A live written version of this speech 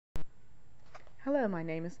Hello, my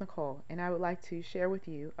name is Nicole, and I would like to share with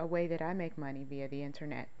you a way that I make money via the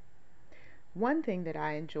internet. One thing that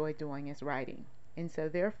I enjoy doing is writing, and so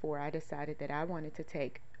therefore I decided that I wanted to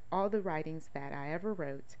take all the writings that I ever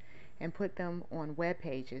wrote and put them on web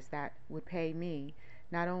pages that would pay me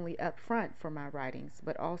not only upfront for my writings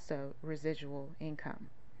but also residual income.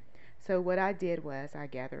 So what I did was I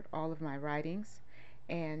gathered all of my writings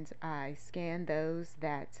and I scanned those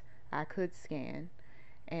that I could scan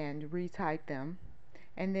and retyped them,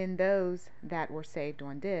 and then those that were saved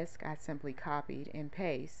on disk I simply copied and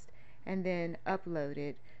pasted and then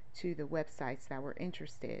uploaded to the websites that were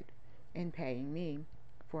interested in paying me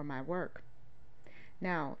for my work.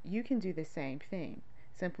 Now you can do the same thing.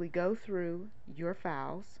 Simply go through your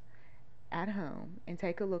files at home and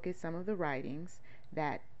take a look at some of the writings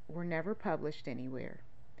that were never published anywhere.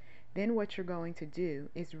 Then what you're going to do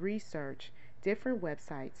is research different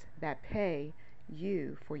websites that pay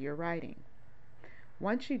you for your writing.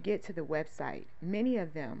 Once you get to the website, many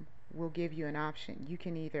of them will give you an option. You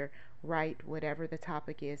can either write whatever the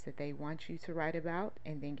topic is that they want you to write about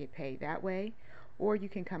and then get paid that way, or you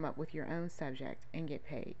can come up with your own subject and get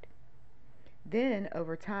paid. Then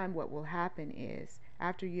over time what will happen is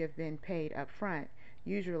after you have been paid up front,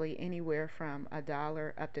 usually anywhere from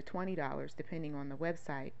 $1 up to $20 depending on the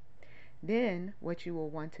website, then what you will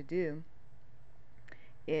want to do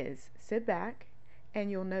is sit back and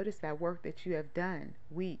you'll notice that work that you have done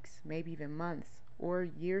weeks, maybe even months or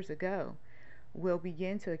years ago will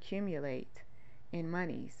begin to accumulate in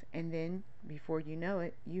monies, and then before you know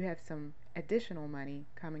it you have some additional money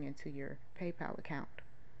coming into your PayPal account.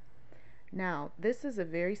 Now this is a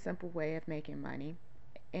very simple way of making money,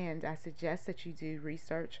 and I suggest that you do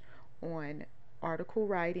research on article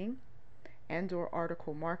writing and or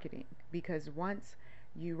article marketing, because once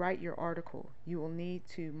you write your article you will need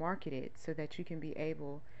to market it so that you can be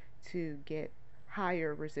able to get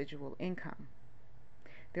higher residual income.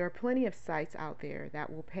 There are plenty of sites out there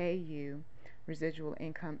that will pay you residual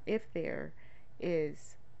income if there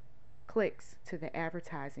is clicks to the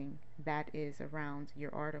advertising that is around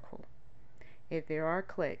your article. If there are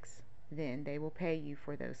clicks, then they will pay you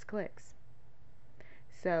for those clicks.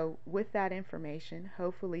 So with that information,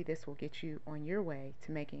 hopefully this will get you on your way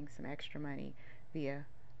to making some extra money via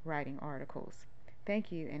writing articles.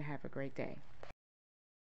 Thank you and have a great day.